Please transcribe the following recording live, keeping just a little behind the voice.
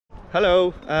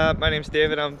Hello, my name's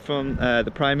David. I'm from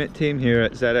the Primate team here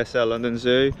at ZSL London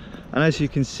Zoo, and as you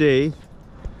can see,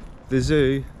 the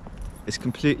zoo is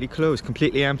completely closed,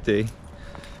 completely empty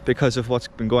because of what's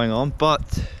been going on, but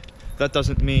that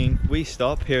doesn't mean we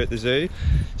stop here at the zoo.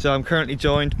 So I'm currently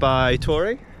joined by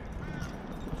Tori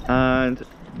and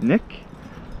Nick,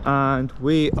 and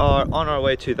we are on our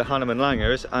way to the Hanuman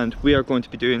langurs, and we are going to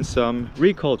be doing some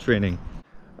recall training.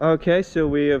 Okay, so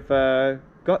we have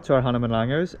got to our Hanuman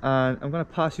langurs, and I'm going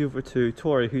to pass you over to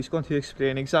Tori, who's going to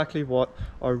explain exactly what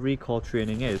our recall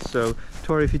training is. So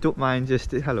Tori, if you don't mind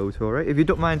just, hello Tori, if you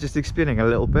don't mind just explaining a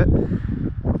little bit.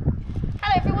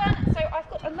 Hello everyone, so I've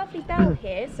got a lovely bell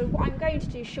here, so what I'm going to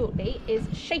do shortly is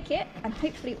shake it, and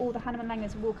hopefully all the Hanuman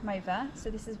langurs will come over. So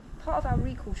this is part of our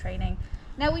recall training.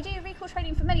 Now we do recall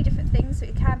training for many different things, so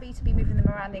it can be to be moving them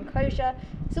around the enclosure.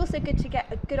 It's also good to get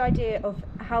a good idea of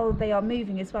how they are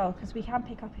moving as well, because we can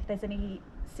pick up if there's any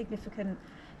significant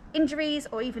injuries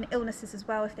or even illnesses as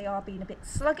well if they are being a bit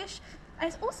sluggish. And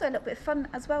it's also a little bit of fun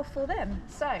as well for them.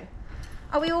 So,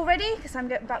 are we all ready? Because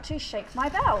I'm about to shake my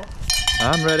bell.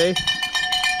 I'm ready.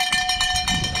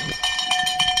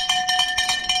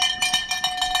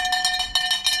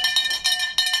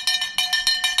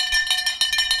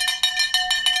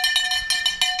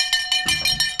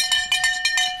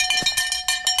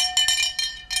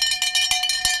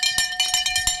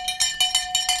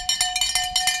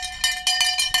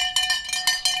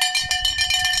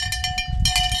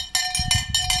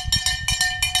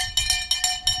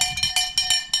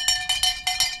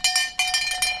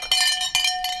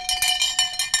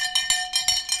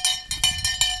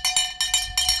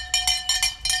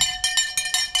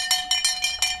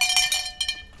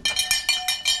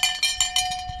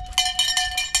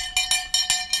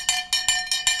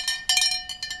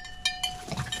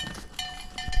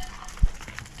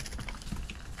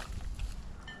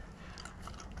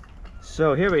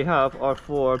 So here we have our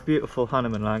four beautiful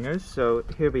Hanuman langurs. So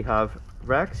here we have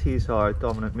Rex, he's our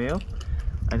dominant male,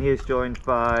 and he is joined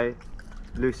by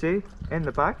Lucy. In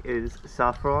the back is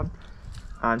Saffron,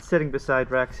 and sitting beside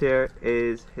Rex here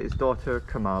is his daughter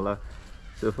Kamala.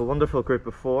 So it's a wonderful group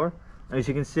of four, and as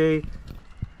you can see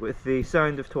with the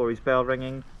sound of Tori's bell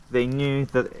ringing, they knew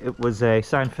that it was a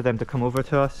sign for them to come over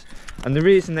to us, and the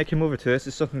reason they came over to us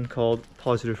is something called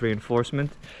positive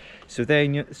reinforcement. So they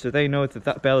know that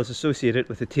that bell is associated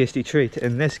with a tasty treat.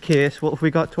 In this case, what have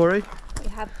we got, Tori? We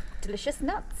have delicious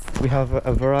nuts. We have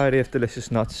a variety of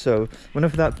delicious nuts, so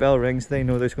whenever that bell rings, they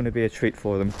know there's going to be a treat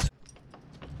for them.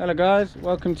 Hello guys,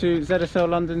 welcome to ZSL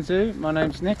London Zoo. My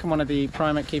name's Nick, I'm one of the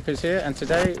primate keepers here, and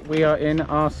today we are in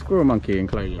our squirrel monkey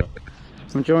enclosure.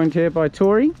 I'm joined here by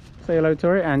Tori, say hello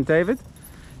Tori, and David.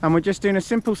 And we're just doing a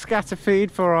simple scatter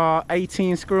feed for our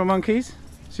 18 squirrel monkeys.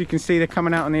 So you can see they're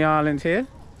coming out on the island here.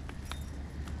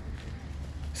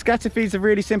 Scatter feed's a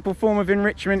really simple form of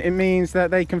enrichment. It means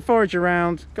that they can forage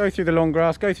around, go through the long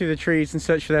grass, go through the trees and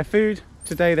search for their food.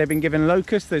 Today they've been given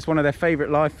locusts, that's one of their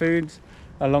favourite live foods,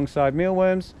 alongside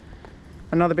mealworms.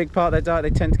 Another big part of their diet,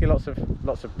 they tend to get lots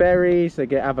of berries, they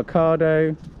get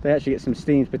avocado, they actually get some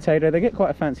steamed potato, they get quite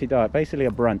a fancy diet, basically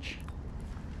a brunch.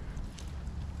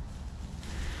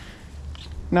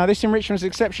 Now this enrichment is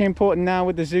exceptionally important now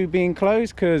with the zoo being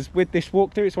closed, because with this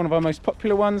walkthrough it's one of our most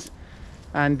popular ones.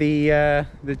 And the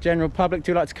general public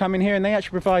do like to come in here, and they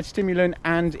actually provide stimulant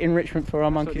and enrichment for our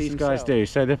monkeys. These guys do.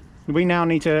 So we now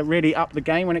need to really up the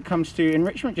game when it comes to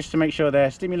enrichment, just to make sure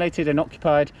they're stimulated and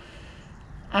occupied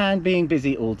and being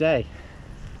busy all day.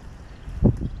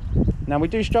 Now we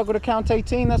do struggle to count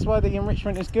 18, that's why the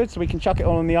enrichment is good, so we can chuck it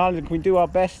all on the island, and we do our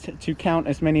best to count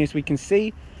as many as we can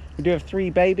see. We do have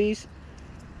 3 babies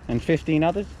and 15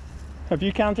 others. Have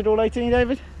you counted all 18,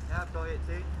 David? Yeah, I've got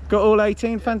 18. Got all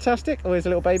 18, fantastic. Oh, there's a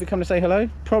little baby come to say hello.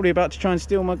 Probably about to try and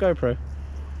steal my GoPro.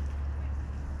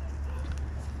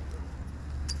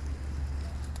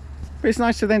 But it's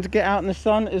nice for them to get out in the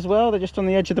sun as well. They're just on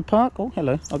the edge of the park. Oh,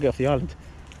 hello, I'll get off the island.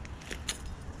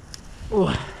 Ooh.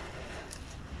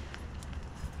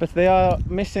 But they are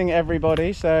missing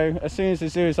everybody, so as soon as the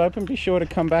zoo is open, be sure to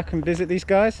come back and visit these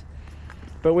guys.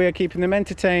 But we are keeping them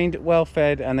entertained, well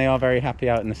fed, and they are very happy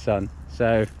out in the sun.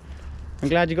 So I'm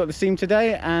glad you got to see them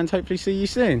today, and hopefully see you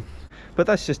soon. But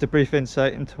that's just a brief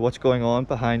insight into what's going on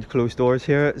behind closed doors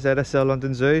here at ZSL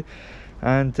London Zoo.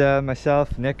 And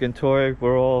myself, Nick and Tori,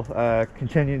 we're all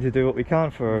continuing to do what we can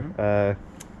for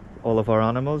all of our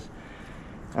animals.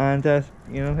 And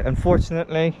you know,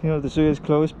 unfortunately, you know, the zoo is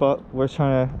closed, but we're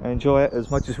trying to enjoy it as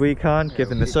much as we can,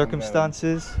 given the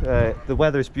circumstances. The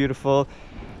weather's beautiful,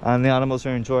 and the animals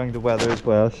are enjoying the weather as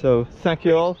well. So thank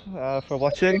you all for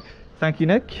watching. Thank you,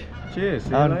 Nick.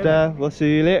 Cheers. And we'll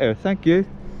see you later. Thank you.